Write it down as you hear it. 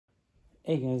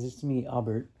Hey guys, it's me,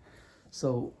 Albert.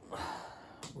 So,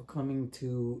 we're coming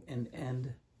to an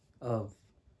end of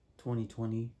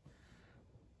 2020.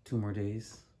 2 more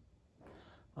days.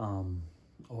 Or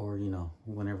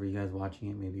whenever you guys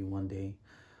watching it, maybe one day.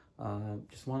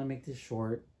 Just want to make this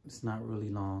short. It's not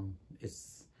really long.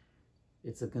 It's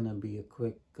gonna be a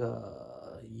quick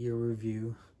year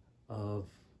review of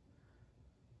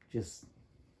just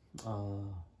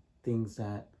things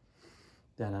that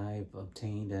I've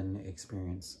obtained and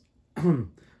experienced. So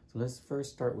let's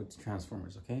first start with the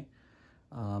Transformers, okay?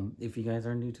 If you guys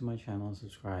are new to my channel,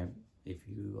 subscribe if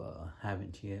you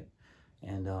haven't yet.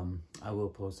 And I will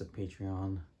post a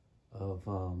Patreon of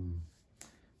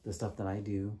the stuff that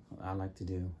I like to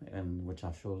do, and which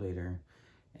I'll show later.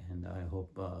 And I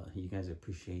hope you guys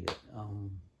appreciate it.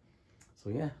 So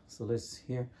yeah, so let's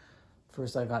hear.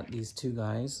 First, I got these two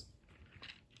guys.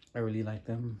 I really like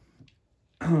them.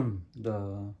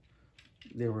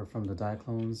 They were from the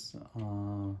Diaclones,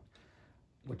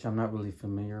 which I'm not really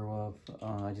familiar with.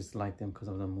 I just like them because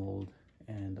of the mold,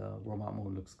 and robot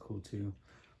mode looks cool too.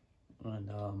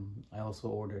 And I also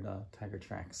ordered Tiger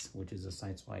Tracks, which is a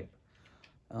side swipe.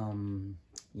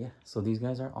 Yeah, so these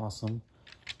guys are awesome.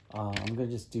 I'm gonna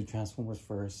just do Transformers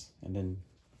first, and then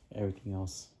everything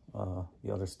else,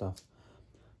 the other stuff.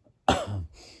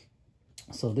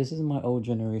 So this is my old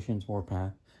generation's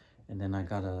Warpath, and then I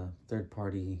got a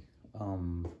third-party,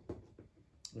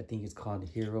 I think it's called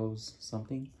Heroes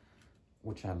something,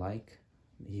 which I like.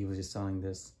 He was just selling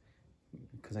this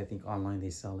because I think online they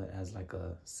sell it as like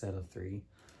a set of 3.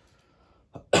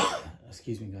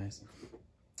 Excuse me, guys.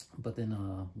 But then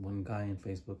one guy on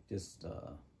Facebook just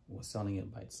was selling it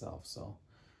by itself, so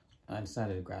I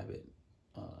decided to grab it.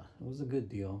 It was a good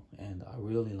deal, and I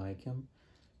really like him.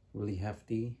 Really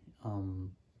hefty.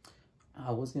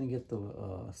 I was gonna get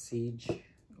the Siege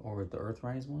or the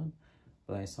Earthrise one,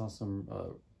 but I saw some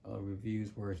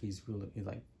reviews where he's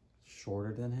like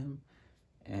shorter than him,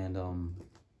 and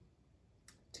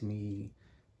to me,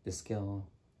 the scale,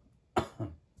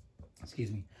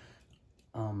 excuse me,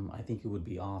 I think it would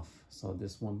be off. So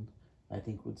this one, I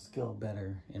think, would scale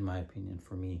better, in my opinion,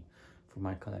 for me, for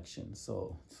my collection.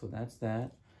 So that's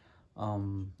that.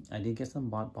 I did get some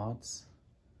bots.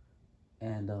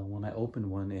 And when I opened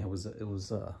one, it was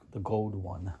the gold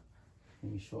one.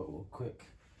 Let me show it real quick.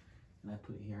 And I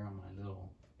put it here on my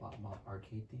little bot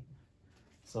arcade thing.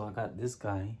 So I got this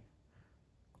guy.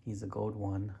 He's a gold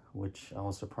one, which I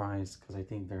was surprised because I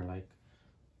think they're like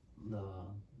the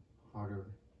harder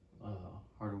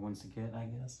ones to get, I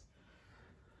guess.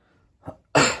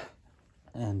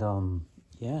 And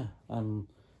yeah,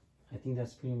 I think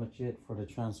that's pretty much it for the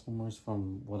Transformers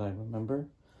from what I remember.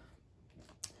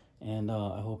 And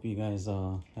I hope you guys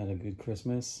had a good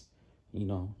Christmas. You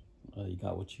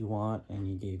got what you want, and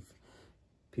you gave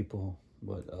people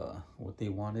what they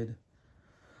wanted.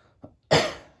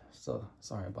 So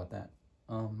sorry about that.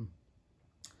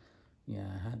 Yeah,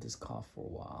 I had this cough for a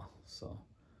while, so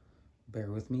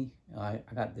bear with me. I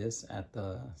got this at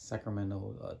the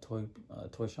Sacramento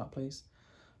toy shop place.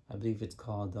 I believe it's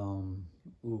called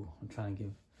ooh, I'm trying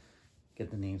to get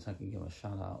the name so I can give a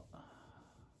shout out.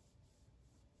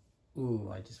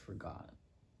 Ooh, I just forgot.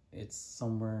 It's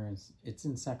somewhere, it's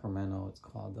in Sacramento. It's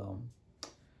called,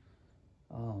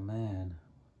 oh man.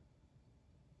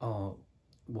 Oh,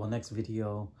 well, next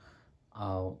video,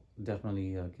 I'll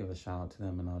definitely give a shout out to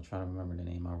them, and I'll try to remember the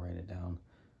name. I'll write it down,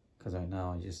 because right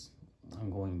now, I'm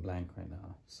going blank right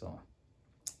now. So,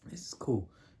 this is cool.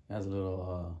 It has a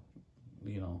little,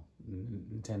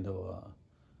 Nintendo,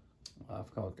 I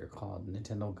forgot what they're called,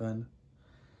 Nintendo gun.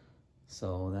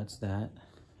 So, that's that.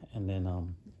 And then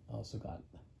I also got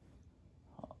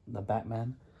the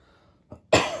Batman.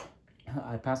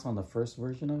 I passed on the first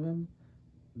version of him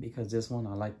because this one,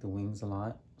 I like the wings a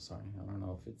lot. Sorry, I don't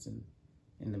know if it's in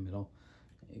the middle.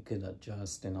 It could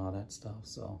adjust and all that stuff,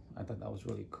 so I thought that was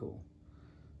really cool.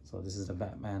 So this is the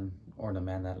Batman, or the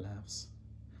Man That Laughs.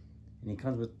 And he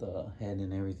comes with the head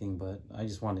and everything, but I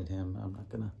just wanted him. I'm not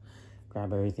gonna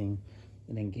grab everything.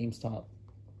 And then GameStop,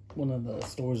 one of the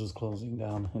stores was closing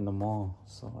down in the mall,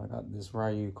 so I got this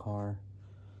Ryu car,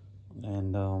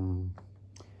 and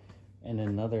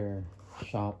another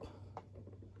shop,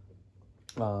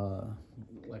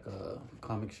 like a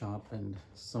comic shop, and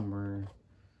somewhere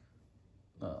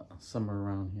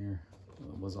around here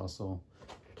was also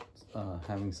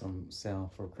having some sale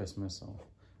for Christmas, so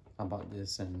I bought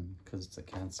this, and because it's a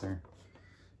Cancer,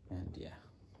 and yeah,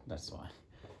 that's why.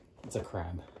 It's a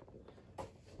crab.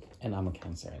 And I'm a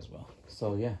Cancer as well.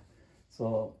 So yeah.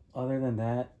 So other than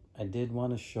that, I did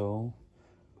want to show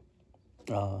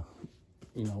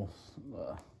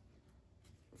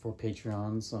for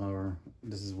Patreons, or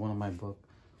this is one of my book,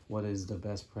 What is the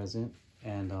Best Present?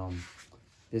 And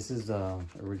this is the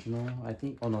original, I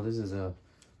think. Oh no, this is a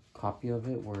copy of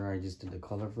it where I just did the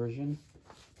color version.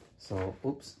 So,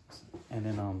 oops. And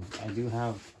then I do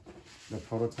have the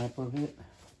prototype of it.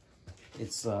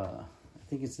 It's I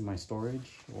think it's in my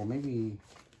storage, or maybe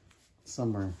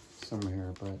somewhere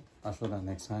here, but I'll show that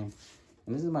next time.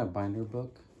 And this is my binder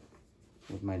book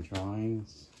with my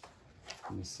drawings.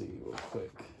 Let me see real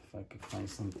quick if I could find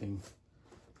something.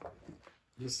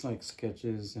 Just like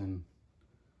sketches, and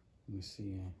let me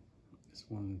see this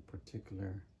one in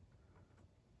particular.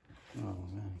 Oh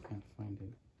man, I can't find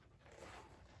it.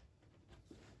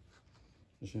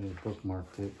 I should have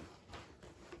bookmarked it.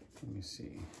 Let me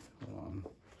see. Hold on.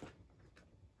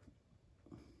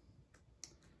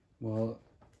 Well,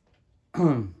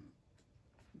 let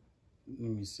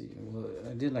me see. Well,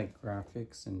 I did like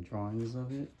graphics and drawings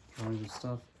of it, drawings of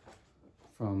stuff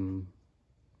from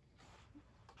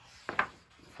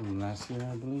last year,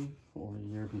 I believe, or a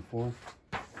year before.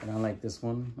 And I like this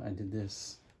one. I did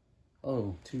this,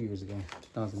 2 years ago,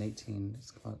 2018.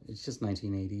 It's just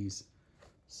 1980s.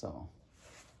 So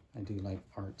I do like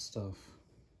art stuff.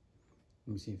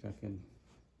 Let me see if I can.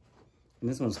 And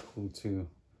this one's cool too.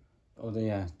 Oh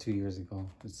yeah, 2 years ago.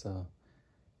 It's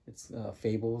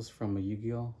Fables from a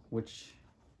Yu-Gi-Oh, which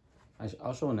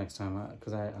I'll show next time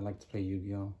because I like to play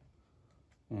Yu-Gi-Oh.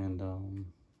 And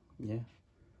yeah,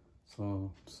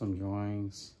 so some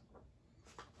drawings,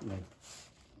 like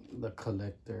the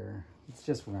collector. It's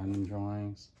just random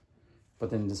drawings, but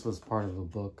then this was part of a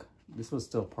book. This was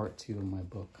still part 2 of my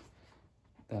book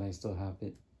that I still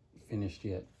haven't finished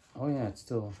yet. Oh yeah, it's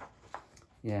still,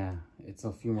 yeah, it's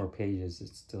a few more pages.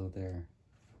 It's still there.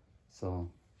 So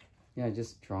yeah,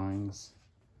 just drawings.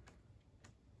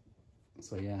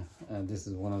 So yeah, this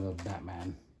is one of the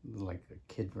Batman, like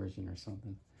a kid version or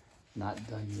something. Not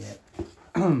done yet.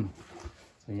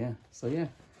 So yeah,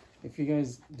 if you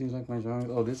guys do like my drawings.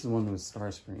 Oh, this is one with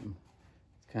Starscream.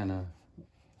 It's kind of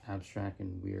abstract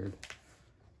and weird.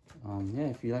 Yeah,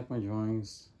 if you like my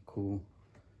drawings, cool.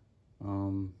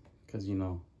 Because you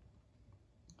know,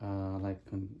 I like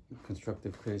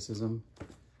constructive criticism.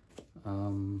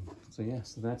 So yeah,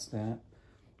 so that's that.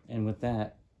 And with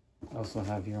that, I also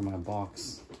have here my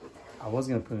box. I was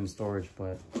gonna put it in storage,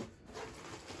 but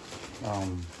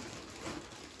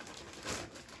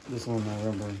this one I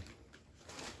remember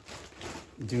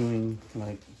doing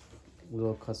like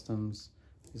little customs.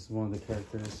 This is one of the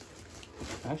characters.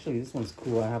 Actually, this one's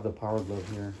cool. I have the Power Glove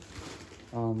here.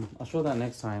 I'll show that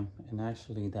next time. And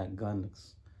actually, that gun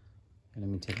looks. And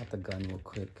let me take out the gun real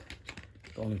quick.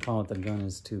 The only problem with the gun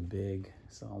is too big,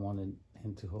 so I wanted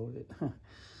him to hold it.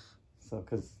 So,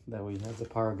 because that way he has a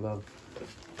Power Glove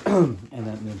and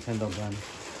that Nintendo gun.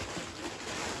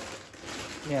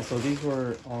 Yeah, so these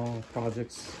were all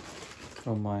projects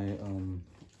from my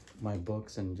my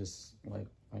books and just like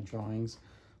my drawings,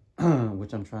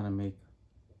 which I'm trying to make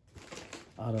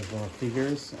out of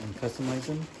figures and customize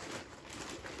them.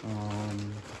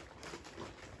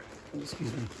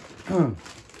 Excuse me.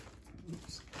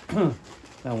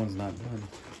 That one's not done.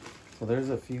 So there's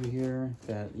a few here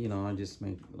that, you know, I just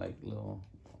make like little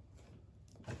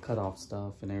cut off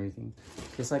stuff and everything,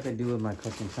 just like I do with my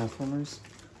custom Transformers.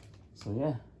 So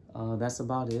yeah, that's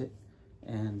about it.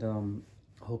 And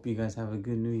hope you guys have a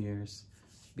good New Year's.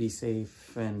 Be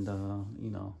safe, and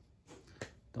you know,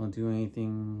 don't do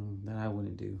anything that I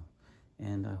wouldn't do.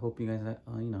 And I hope you guys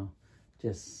you know,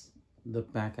 just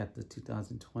look back at the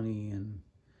 2020 and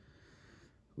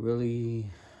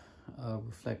really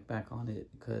reflect back on it,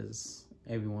 because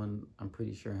everyone, I'm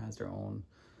pretty sure, has their own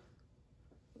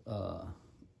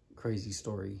crazy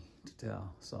story to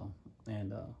tell. So,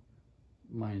 and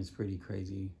mine is pretty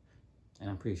crazy, and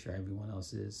I'm pretty sure everyone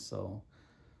else is. So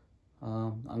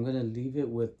I'm gonna leave it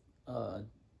with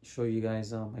show you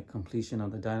guys my completion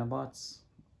of the Dinobots,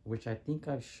 which I think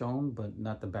I've shown, but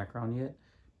not the background yet.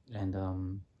 And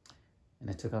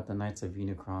I took out the Knights of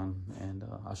Unicron, and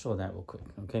I'll show that real quick,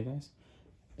 okay guys?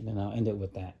 And then I'll end it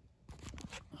with that.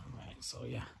 All right, so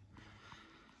yeah.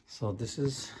 So this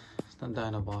is the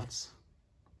Dinobots.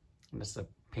 And that's the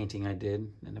painting I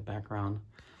did in the background.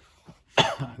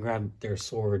 I grabbed their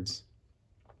swords,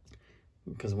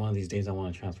 because one of these days I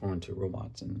want to transform into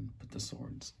robots and put the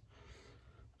swords.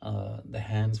 The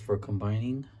hands for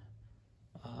combining,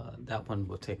 that one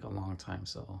will take a long time,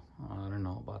 so I don't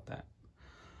know about that.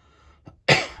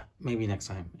 Maybe next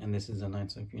time. And this is the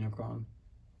Knights of Unicron.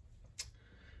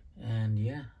 And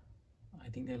yeah, I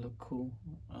think they look cool.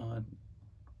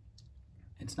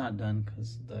 It's not done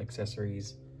because the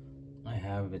accessories I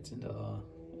have, it's in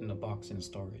the box in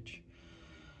storage.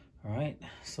 All right,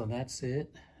 so that's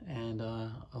it. And I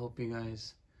hope you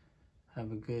guys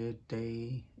have a good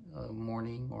day,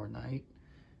 morning or night,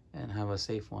 and have a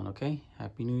safe one. Okay,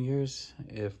 Happy New Year's.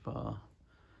 If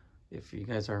you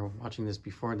guys are watching this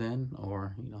before then,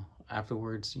 or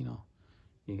afterwards,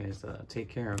 you guys take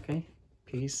care. Okay,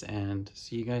 peace, and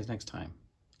see you guys next time.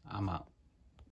 I'm out.